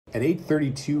At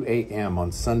 8:32 a.m.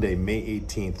 on Sunday, May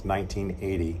 18th,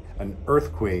 1980, an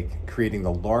earthquake creating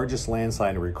the largest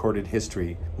landslide in recorded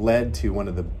history led to one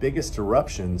of the biggest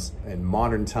eruptions in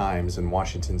modern times in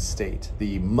Washington state.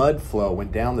 The mud flow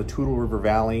went down the Toutle River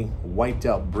Valley, wiped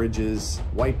out bridges,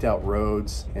 wiped out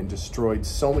roads, and destroyed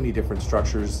so many different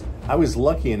structures. I was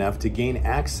lucky enough to gain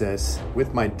access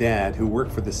with my dad, who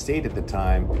worked for the state at the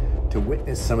time, to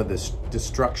witness some of this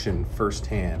destruction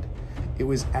firsthand. It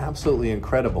was absolutely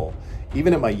incredible.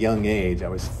 Even at my young age, I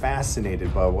was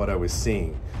fascinated by what I was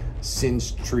seeing.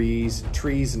 Singed trees,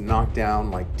 trees knocked down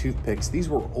like toothpicks. These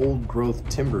were old growth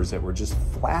timbers that were just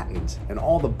flattened, and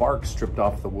all the bark stripped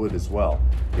off the wood as well.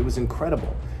 It was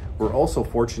incredible. We're also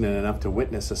fortunate enough to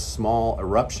witness a small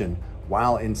eruption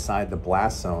while inside the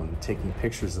blast zone, taking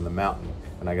pictures of the mountain,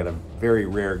 and I got a very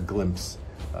rare glimpse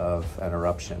of an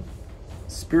eruption.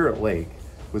 Spirit Lake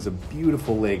was a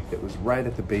beautiful lake that was right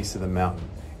at the base of the mountain,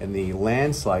 and the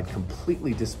landslide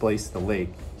completely displaced the lake,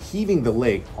 heaving the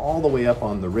lake all the way up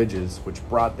on the ridges, which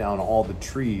brought down all the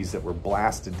trees that were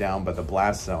blasted down by the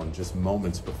blast zone just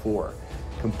moments before,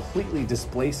 completely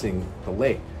displacing the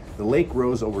lake. The lake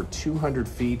rose over 200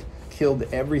 feet, killed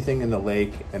everything in the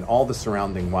lake and all the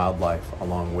surrounding wildlife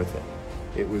along with it.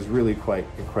 It was really quite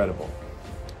incredible.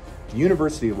 The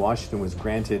University of Washington was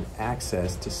granted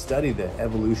access to study the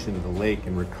evolution of the lake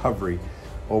and recovery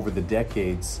over the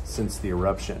decades since the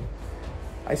eruption.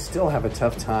 I still have a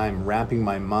tough time wrapping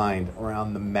my mind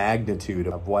around the magnitude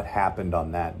of what happened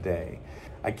on that day.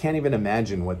 I can't even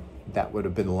imagine what that would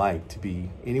have been like to be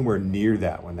anywhere near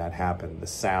that when that happened, the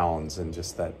sounds and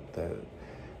just the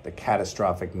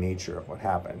catastrophic nature of what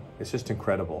happened. It's just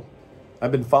incredible.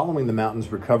 I've been following the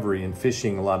mountain's recovery and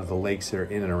fishing a lot of the lakes that are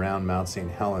in and around Mount Saint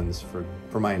Helens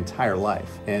for my entire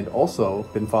life, and also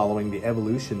been following the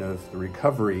evolution of the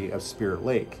recovery of Spirit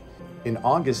Lake. In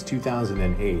August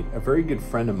 2008, a very good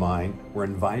friend of mine were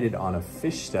invited on a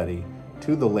fish study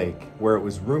to the lake, where it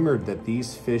was rumored that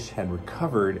these fish had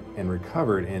recovered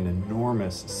in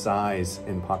enormous size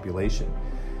and population.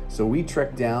 So we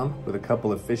trekked down with a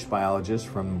couple of fish biologists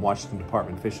from Washington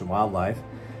Department of Fish and Wildlife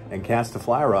and cast a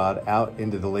fly rod out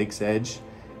into the lake's edge,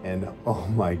 and oh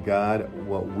my God,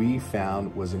 what we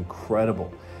found was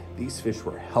incredible. These fish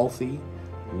were healthy,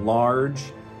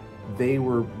 large. They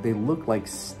looked like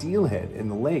steelhead in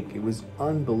the lake. It was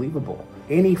unbelievable.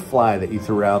 Any fly that you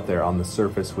threw out there on the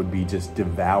surface would be just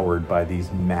devoured by these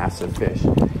massive fish.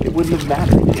 It wouldn't have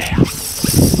mattered.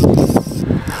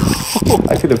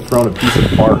 I could have thrown a piece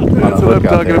of bark on a hook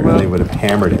out there and they would have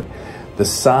hammered it. The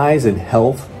size and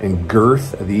health and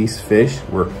girth of these fish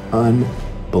were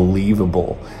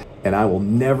unbelievable. And I will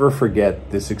never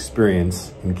forget this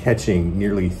experience in catching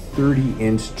nearly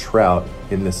 30-inch trout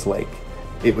in this lake.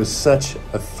 It was such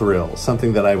a thrill,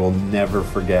 something that I will never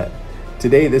forget.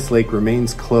 Today, this lake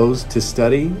remains closed to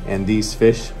study, and these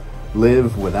fish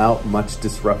live without much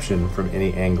disruption from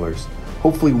any anglers.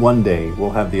 Hopefully one day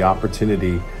we'll have the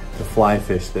opportunity to fly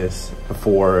fish this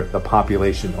before the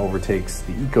population overtakes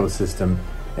the ecosystem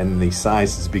and the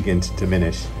sizes begin to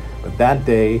diminish. But that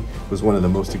day was one of the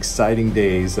most exciting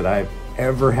days that I've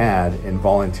ever had in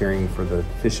volunteering for the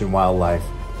Fish and Wildlife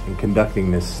and conducting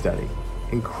this study.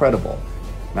 Incredible.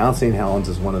 Mount Saint Helens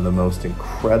is one of the most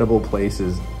incredible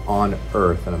places on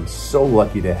earth, and I'm so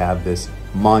lucky to have this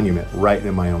monument right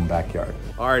in my own backyard.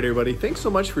 All right, everybody, thanks so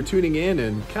much for tuning in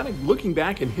and kind of looking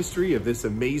back in history of this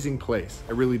amazing place.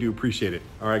 I really do appreciate it.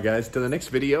 All right, guys, till the next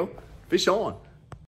video, fish on.